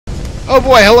Oh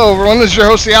boy, hello everyone, this is your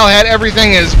host TheOwlHat.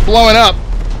 Everything is blowing up.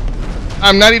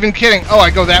 I'm not even kidding. Oh,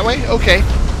 I go that way? Okay.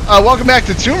 Welcome back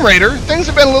to Tomb Raider. Things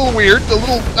have been a little weird, a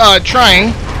little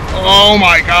trying. Oh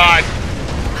my god.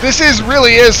 This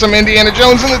really is some Indiana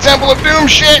Jones and the Temple of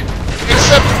Doom shit.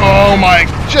 Except, oh my,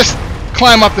 just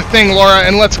climb up the thing, Laura,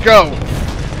 and let's go.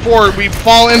 Before we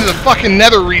fall into the fucking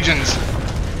nether regions.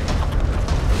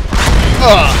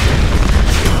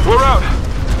 We're out,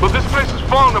 but this place is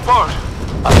falling apart.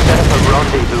 I've set up a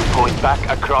rendezvous point back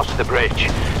across the bridge.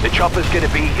 The chopper's gonna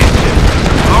be here soon.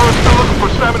 Laura's still looking for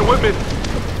Sam and Whitman.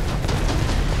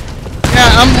 Yeah,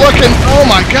 I'm looking. Oh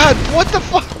my god, what the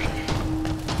fuck?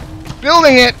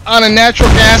 Building it on a natural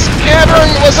gas cavern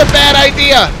was a bad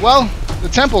idea. Well, the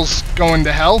temple's going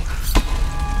to hell.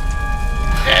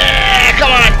 Yeah,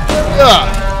 come on.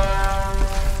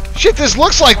 Ugh. Shit, this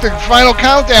looks like the final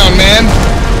countdown, man.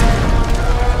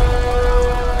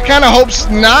 I kind of hope's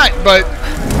not, but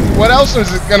what else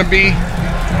is it gonna be?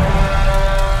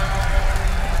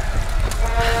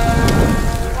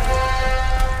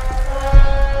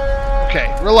 Okay,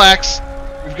 relax.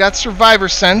 We've got Survivor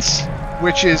Sense,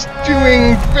 which is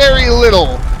doing very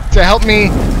little to help me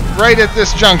right at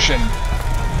this junction.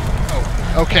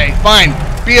 Oh, okay, fine.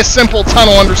 Be a simple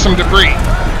tunnel under some debris.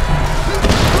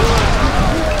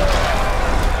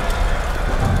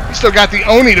 You still got the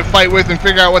Oni to fight with and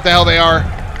figure out what the hell they are.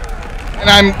 And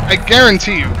I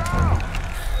guarantee you.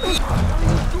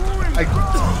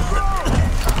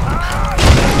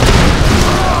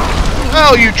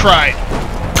 Well, you tried.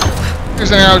 Here's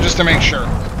an arrow just to make sure.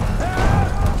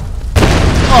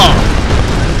 Oh,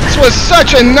 this was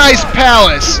such a nice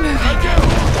palace.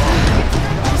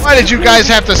 Why did you guys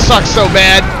have to suck so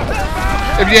bad?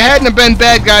 If you hadn't have been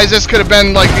bad guys, this could have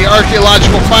been like the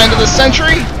archaeological find of the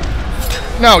century.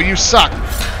 No, you suck.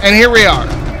 And here we are.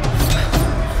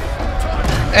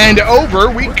 And over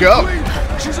we go.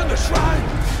 She's in the shrine.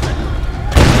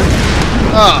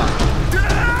 Oh,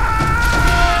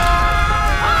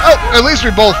 at least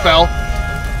we both fell.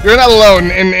 You're not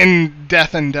alone in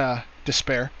death and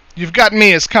despair. You've got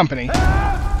me as company.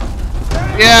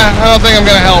 Yeah, I don't think I'm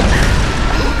gonna help.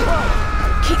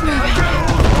 Keep moving.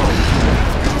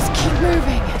 Just keep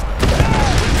moving.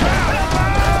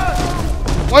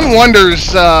 One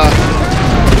wonders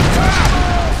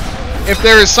if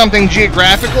there is something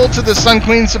geographical to the Sun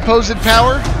Queen's supposed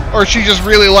power, or she just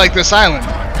really liked this island.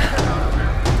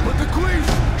 But the queen.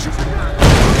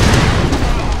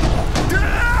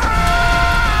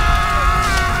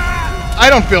 I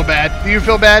don't feel bad. Do you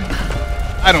feel bad?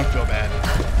 I don't feel bad.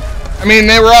 I mean,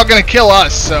 they were all gonna kill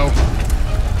us, so.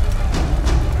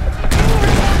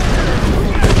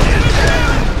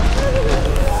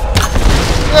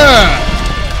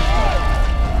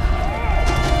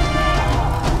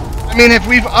 I mean, if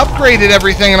we've upgraded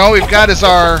everything and all we've got is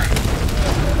our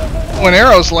bow and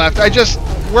arrows left, I just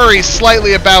worry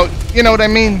slightly about, you know what I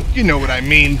mean? You know what I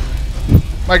mean.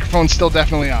 Microphone's still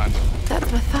definitely on. That's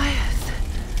Matthias.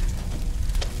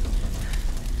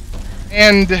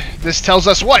 And this tells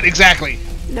us what, exactly?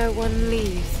 No one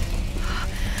leaves.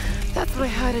 That's what I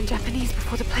heard in Japanese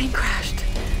before the plane crashed.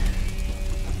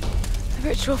 The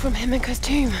ritual from Himiko's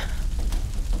tomb.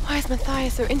 Why is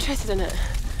Matthias so interested in it?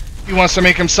 He wants to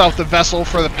make himself the vessel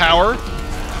for the power.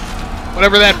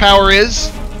 Whatever that power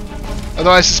is.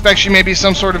 Although I suspect she may be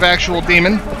some sort of actual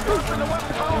demon.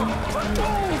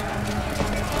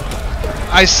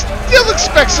 I still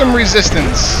expect some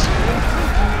resistance.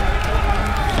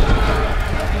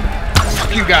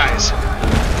 Fuck you guys.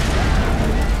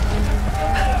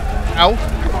 Ow.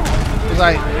 Was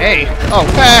I? Hey. Oh,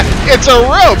 it's a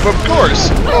rope, of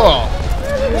course. Oh.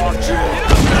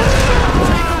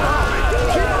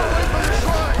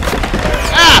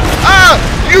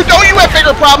 Don't you have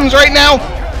bigger problems right now?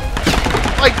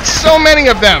 Like, so many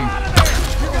of them.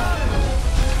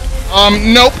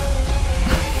 Nope.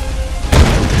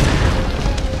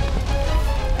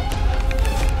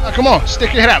 Oh, come on,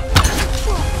 stick your head out.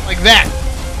 Like that.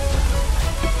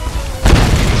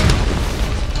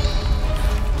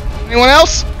 Anyone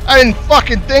else? I didn't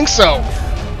fucking think so.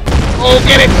 Oh,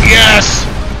 get it? Yes!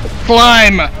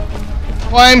 Climb.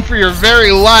 Climb for your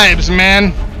very lives,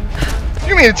 man.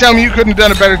 You mean to tell me you couldn't have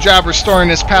done a better job restoring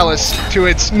this palace to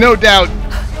its, no doubt,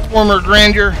 former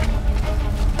grandeur?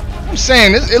 I'm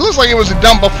saying, it looks like it was a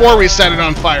dump before we set it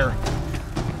on fire.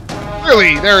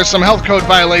 Clearly, there are some health code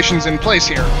violations in place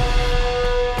here.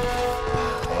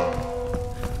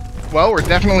 Well, we're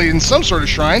definitely in some sort of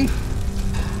shrine.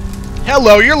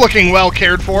 Hello, you're looking well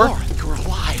cared for. Laura, you're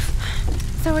alive.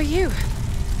 So are you.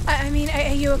 I mean,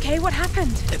 are you okay? What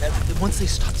happened? Once they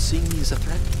stopped seeing me as a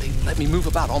threat, they let me move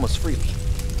about almost freely.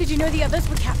 Did you know the others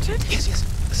were captured? Yes.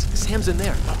 Cam's in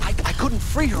there. I couldn't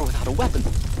free her without a weapon.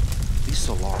 These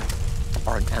Solar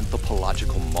are an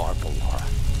anthropological marvel, Lara.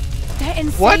 They're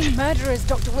insane What? murderers,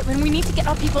 Dr. Whitman. We need to get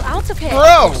our people out of here.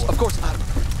 Bro! Of course.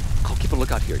 I'll keep a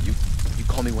lookout here. You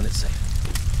call me when it's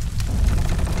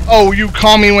safe. Oh, you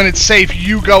call me when it's safe.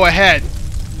 You go ahead.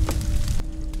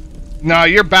 No,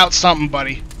 you're about something,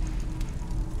 buddy.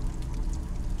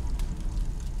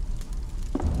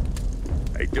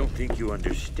 I don't think you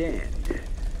understand.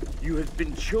 You have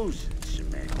been chosen,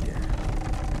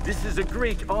 Samantha. This is a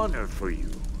great honor for you.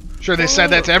 Sure, they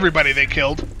said that to everybody they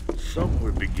killed. Some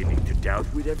were beginning to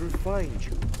doubt we'd ever find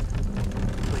you.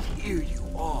 But here you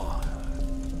are.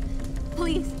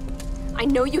 Please. I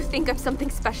know you think I'm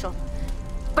something special.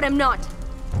 But I'm not.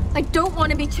 I don't want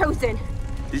to be chosen.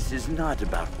 This is not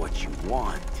about what you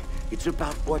want. It's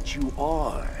about what you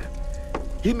are.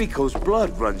 Himiko's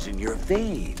blood runs in your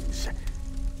veins.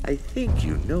 I think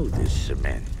you know this,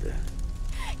 Samantha.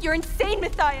 You're insane,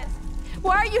 Matthias.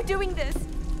 Why are you doing this?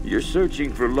 You're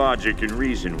searching for logic and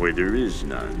reason where there is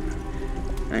none.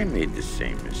 I made the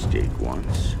same mistake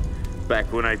once.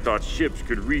 Back when I thought ships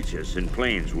could reach us and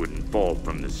planes wouldn't fall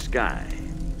from the sky.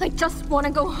 I just want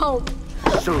to go home.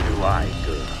 So do I,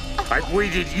 girl. I've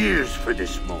waited years for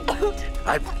this moment.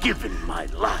 I've given my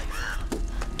life.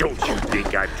 Don't you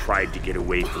think I've tried to get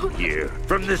away from here?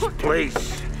 From this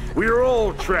place? We're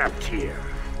all trapped here.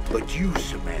 But you,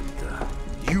 Samantha,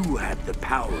 you have the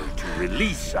power to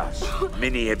release us.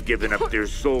 Many have given up their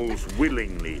souls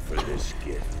willingly for this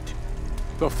gift.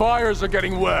 The fires are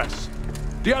getting worse.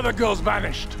 The other girl's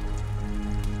vanished.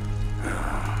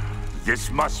 This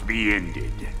must be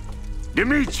ended.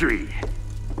 Dimitri,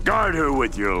 guard her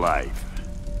with your life.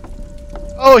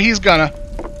 Oh, he's gonna.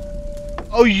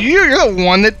 Oh, you're the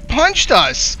one that punched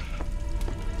us.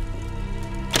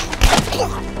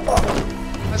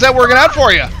 How's that working out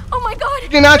for you? Oh my god!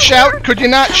 Could you not shout? Could you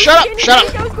not? Shut up! Shut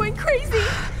up! I was going crazy.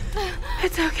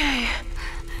 It's okay.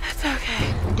 It's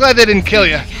okay. I'm glad they didn't kill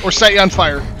you or set you on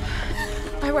fire.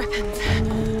 My weapons.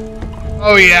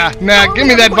 Oh yeah, nah, give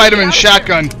me that vitamin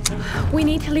shotgun. We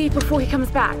need to leave before he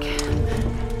comes back.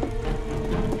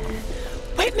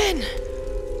 Whitman!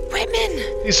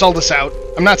 Whitman! He sold us out.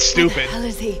 I'm not Where stupid. the hell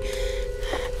is he?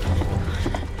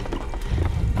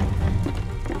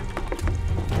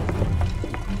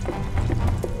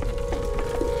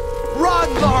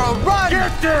 Run, Lara, run!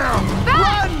 Get down!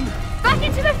 Run! Back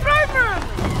into the throne room!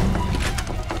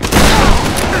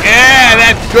 Yeah,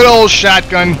 that good old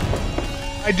shotgun.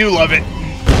 I do love it.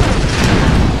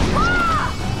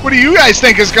 What do you guys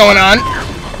think is going on?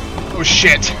 Oh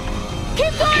shit.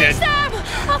 Keep going, Kid. Sam!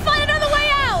 I'll find another way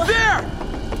out! There!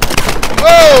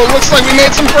 Oh, looks like we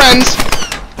made some friends.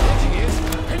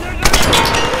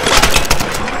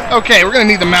 Okay, we're gonna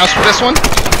need the mouse for this one.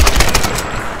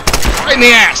 Right in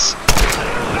the ass.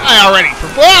 Die already.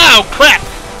 Wow, crap!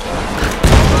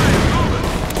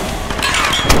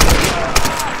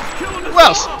 Who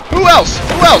else? Who else?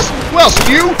 Who else? Who else?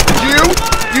 You?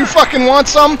 You fucking want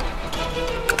some?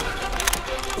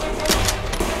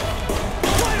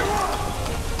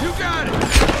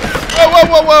 Whoa,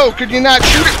 whoa, whoa! Could you not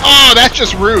shoot it? Oh, that's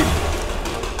just rude.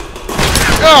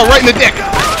 Oh, right in the dick.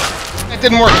 That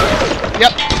didn't work.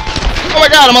 Yep. Oh my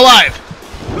god, I'm alive.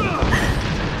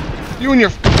 You and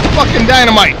your fucking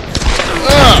dynamite.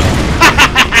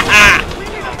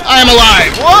 I am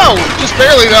alive. Whoa! Just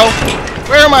barely, though.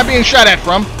 Where am I being shot at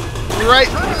from? Right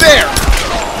there.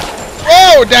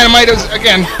 Whoa! Dynamite is,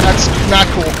 again, that's not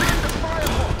cool.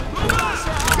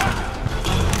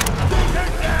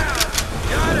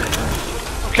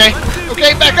 Okay,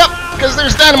 okay, back up, because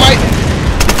there's dynamite.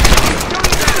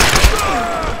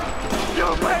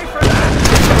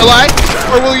 Will I?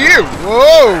 Or will you?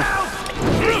 Whoa!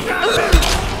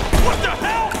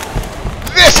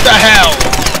 This the hell!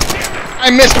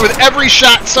 I missed with every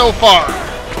shot so far.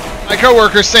 My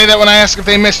coworkers say that when I ask if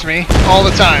they missed me, all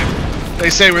the time. They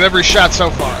say with every shot so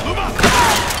far.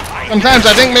 Sometimes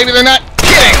I think maybe they're not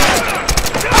kidding.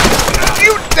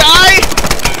 You die?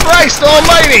 Christ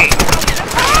almighty!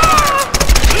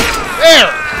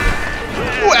 There!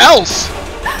 Who else?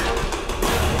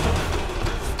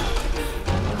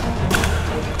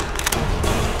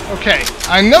 Okay,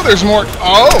 I know there's more.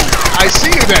 Oh, I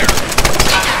see you there.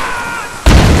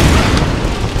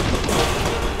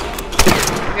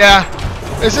 Yeah,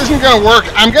 this isn't gonna work.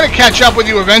 I'm gonna catch up with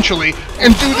you eventually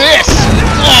and do this.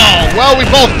 Oh, well, we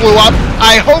both blew up.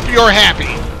 I hope you're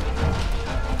happy.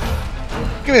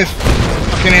 Give me this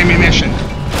fucking ammunition.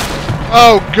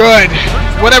 Oh, good.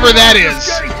 Whatever that is.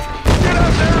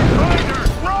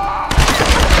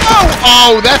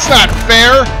 Oh, that's not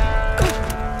fair.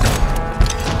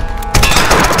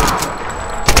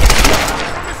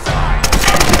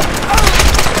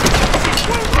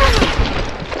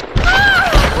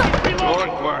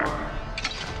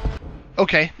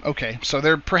 Okay, okay. So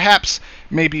there perhaps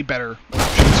may be better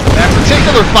options for that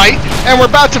particular fight, and we're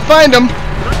about to find them. The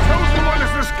chosen one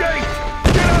has escaped!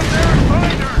 Get out there and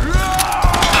find her!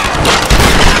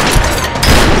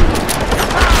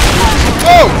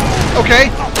 Oh! Okay.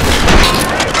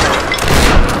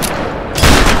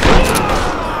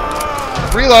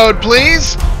 Reload,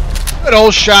 please. Good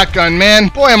old shotgun, man.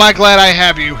 Boy, am I glad I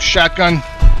have you, shotgun.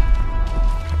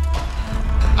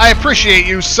 I appreciate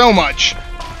you so much.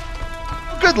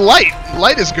 Good light.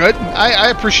 Light is good.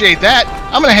 I appreciate that.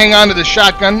 I'm going to hang on to the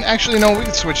shotgun. Actually, no, we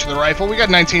can switch to the rifle. We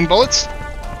got 19 bullets.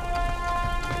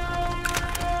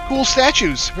 Cool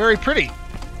statues. Very pretty. I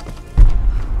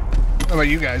don't know about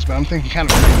you guys, but I'm thinking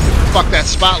kind of fuck that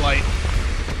spotlight.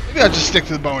 Maybe I'll just stick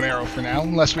to the bow and arrow for now,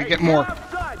 unless we get more.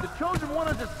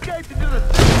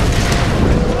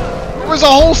 There was a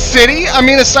whole city? I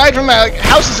mean, aside from like,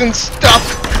 houses and stuff.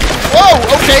 Whoa!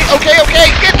 Okay, okay,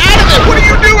 okay! Get out of there! What are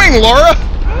you doing, Laura?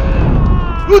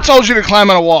 Who told you to climb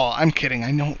on a wall? I'm kidding.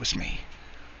 I know it was me.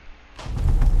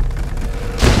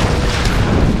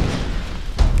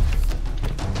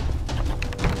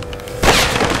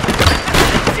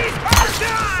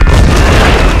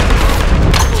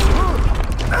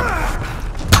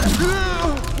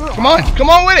 Come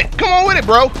on with it! Come on with it,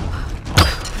 bro!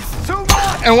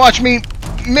 And watch me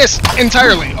miss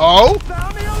entirely. Oh?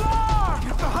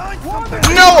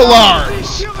 No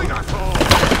alarms!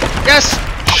 Yes,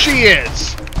 she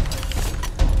is.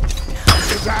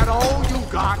 Is that all you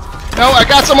got? No, I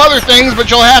got some other things, but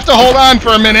you'll have to hold on for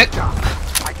a minute.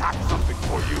 I got something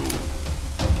for you.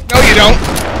 No, you don't.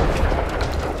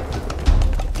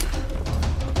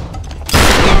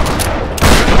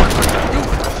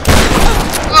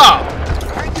 Oh!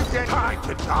 Can you get time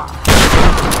to die?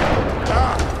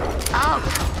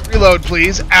 Ouch! Reload,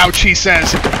 please. Ouch, he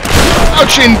says.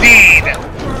 Ouch, indeed.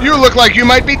 You look like you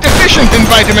might be deficient in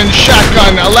vitamins,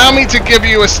 shotgun. Allow me to give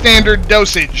you a standard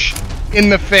dosage in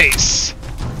the face.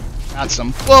 Got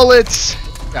some bullets.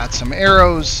 Got some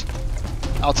arrows.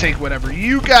 I'll take whatever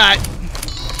you got.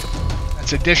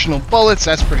 That's additional bullets.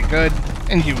 That's pretty good.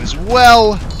 And you as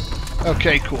well.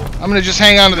 Okay, cool. I'm going to just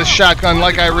hang on to the shotgun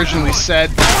like I originally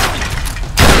said.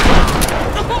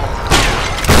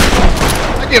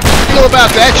 How do you feel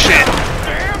about that shit?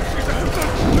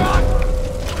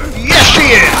 Yes, she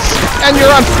is! And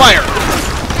you're on fire.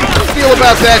 How do you feel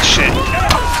about that shit?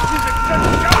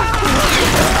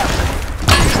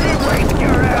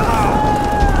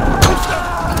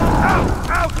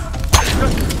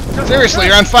 Seriously,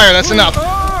 you're on fire. That's enough.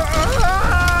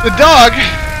 The dog,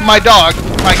 my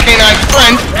canine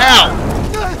friend,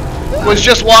 ow, was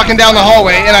just walking down the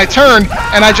hallway, and I turned,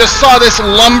 and I just saw this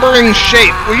lumbering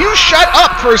shape. Will you shut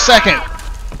up for a second?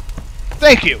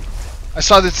 Thank you. I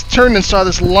turned and saw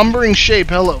this lumbering shape,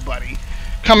 hello buddy,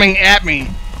 coming at me,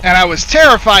 and I was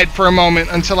terrified for a moment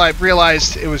until I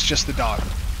realized it was just the dog.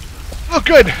 Oh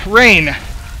good, rain.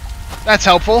 That's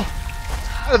helpful.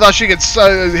 I thought she could,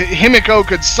 Himiko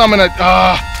could summon a,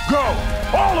 Go,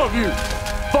 all of you!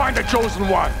 Find the chosen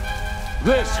one!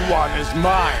 This one is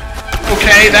mine!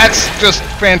 Okay, that's just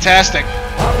fantastic.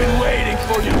 I've been waiting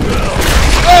for you, girl!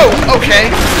 Oh, okay.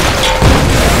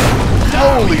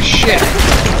 Holy shit.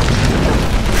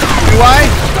 Do I?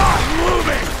 Stop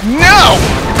moving! No!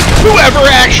 Whoever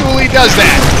actually does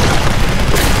that?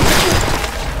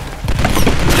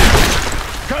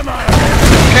 Come on!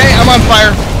 Okay, I'm on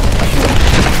fire.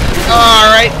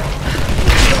 Alright.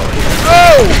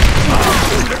 Oh!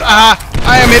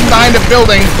 I am hidden behind a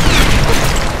building.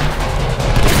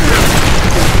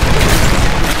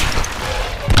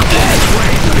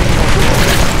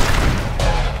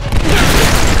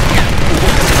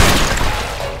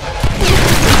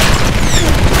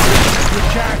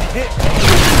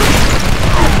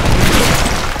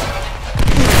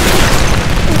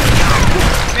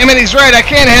 Damn it, he's right, I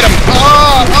can't hit him.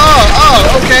 Oh,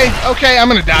 okay, I'm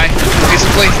gonna die,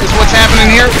 basically, is what's happening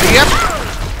here. Yep.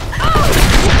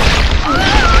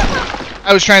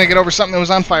 I was trying to get over something that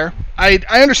was on fire. I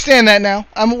understand that now.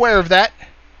 I'm aware of that.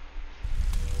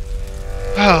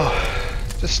 Oh,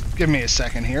 just give me a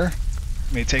second here.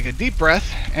 Let me take a deep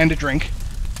breath and a drink.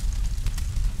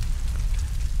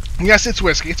 Yes, it's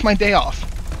whiskey. It's my day off.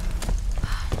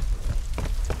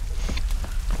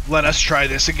 Let us try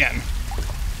this again.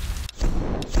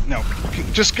 No,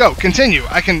 just go. Continue.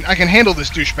 I can handle this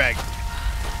douchebag.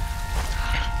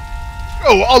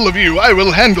 Oh, all of you, I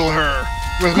will handle her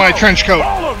with my trench coat.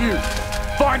 All of you,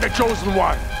 find the chosen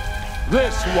one.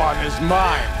 This one is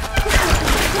mine.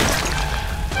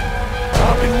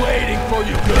 I've been waiting for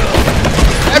you, girl.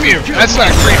 Have you? That's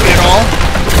not creepy at all.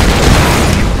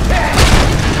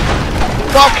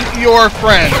 Fuck your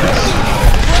friends.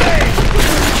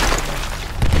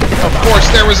 course,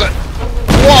 there was a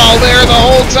wall there the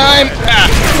whole time. Ah.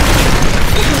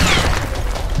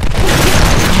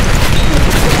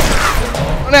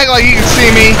 Don't act like you can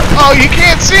see me. Oh, you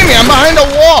can't see me. I'm behind a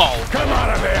wall. Come out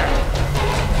of there!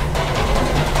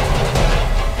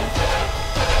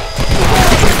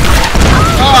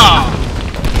 Ah.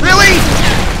 Really?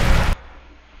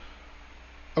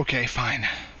 Okay, fine.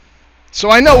 So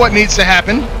I know what needs to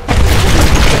happen.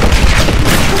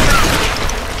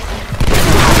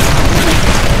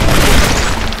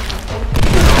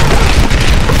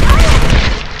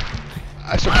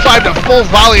 I survived a full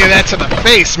volley of that to the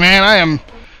face, man.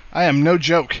 I am no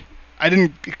joke. I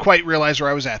didn't quite realize where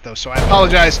I was at, though, so I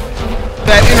apologize.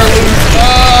 That interlude.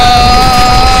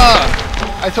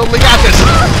 I totally got this.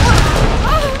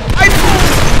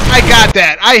 I got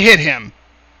that. I hit him.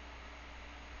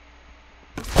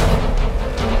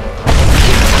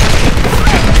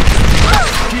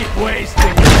 Keep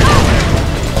wasting.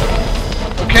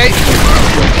 Okay.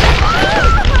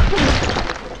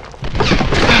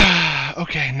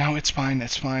 Okay, no, it's fine.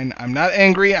 It's fine. I'm not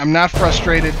angry. I'm not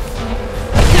frustrated.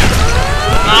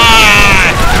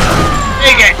 Ah!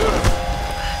 Take it!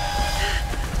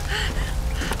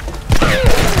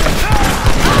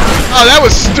 Oh, that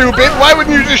was stupid. Why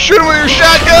wouldn't you just shoot him with your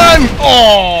shotgun?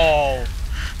 Oh!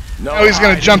 No, Now he's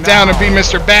gonna jump down and be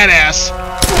Mr. Badass.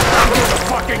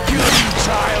 Fucking kill you,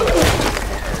 child!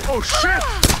 Oh shit!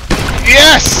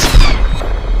 Yes!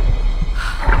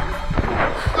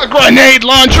 A grenade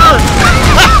launcher!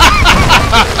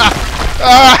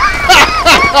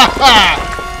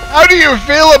 How do you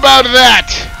feel about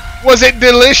that? Was it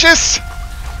delicious?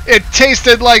 It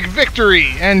tasted like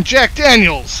victory and Jack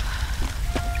Daniels.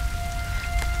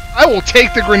 I will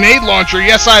take the grenade launcher,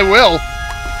 yes I will.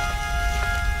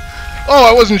 Oh,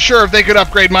 I wasn't sure if they could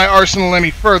upgrade my arsenal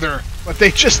any further, but they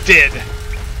just did.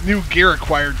 New gear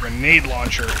acquired grenade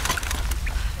launcher.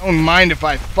 Don't mind if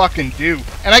I fucking do.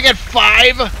 And I get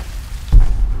 5?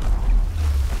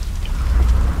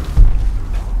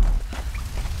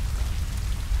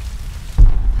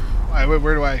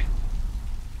 Where do I...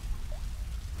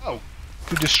 Oh.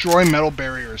 To destroy metal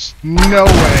barriers. No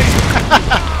way.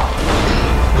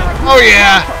 Oh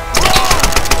yeah.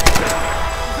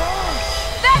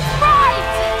 That's right!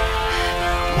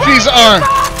 She's armed.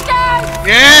 Bastards!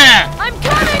 Yeah! I'm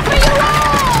coming for you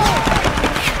all!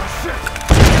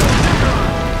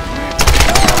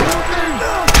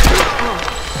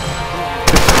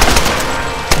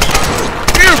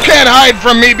 You can't hide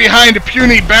from me behind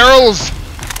puny barrels.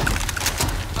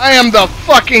 I am the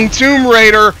fucking Tomb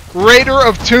Raider, Raider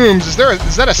of Tombs. Is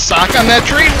that a sock on that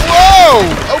tree? Whoa!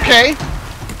 Okay.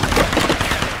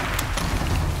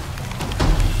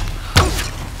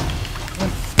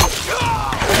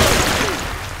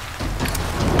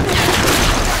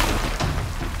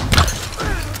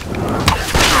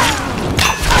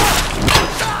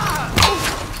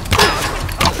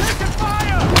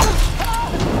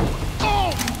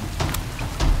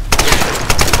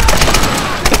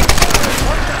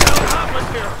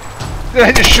 Did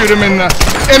I just shoot him in the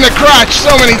crotch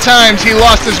so many times he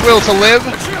lost his will to live?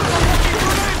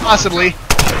 Possibly.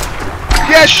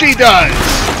 Yes, she does.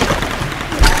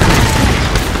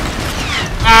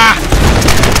 Ah!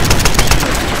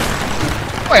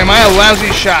 Boy, am I a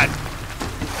lousy shot.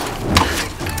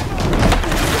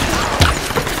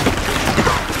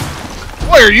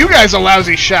 Boy, are you guys a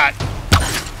lousy shot.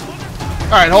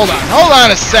 Alright, hold on. Hold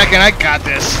on a second. I got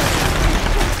this.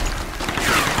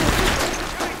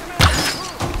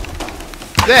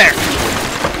 There.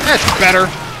 That's better.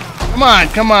 Come on,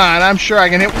 come on. I'm sure I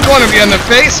can hit one of you in the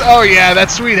face. Oh, yeah,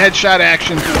 that's sweet headshot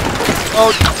action.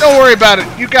 Oh, don't worry about it.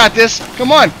 You got this.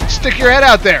 Come on. Stick your head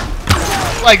out there.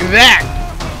 Like that.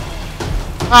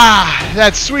 Ah,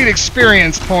 that's sweet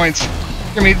experience points.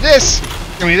 Give me this.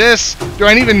 Give me this. Do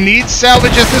I even need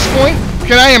salvage at this point?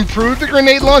 Can I improve the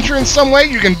grenade launcher in some way?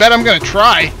 You can bet I'm going to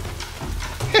try.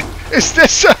 Is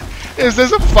this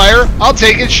a fire? I'll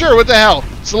take it. Sure, what the hell?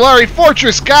 Solari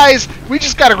Fortress, guys, we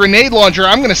just got a grenade launcher.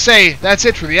 I'm going to say that's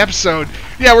it for the episode.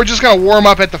 Yeah, we're just going to warm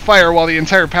up at the fire while the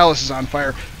entire palace is on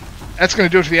fire. That's going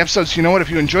to do it for the episode. So you know what?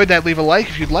 If you enjoyed that, leave a like.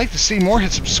 If you'd like to see more,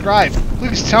 hit subscribe.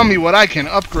 Please tell me what I can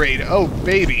upgrade. Oh,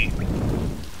 baby.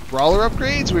 Brawler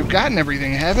upgrades? We've gotten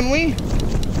everything, haven't we?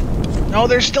 No,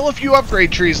 there's still a few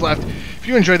upgrade trees left. If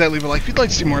you enjoyed that, leave a like. If you'd like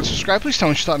to see more, subscribe. Please tell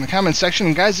me what you thought in the comments section.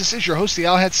 And guys, this is your host,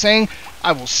 TheOwlHat, saying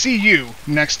I will see you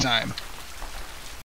next time.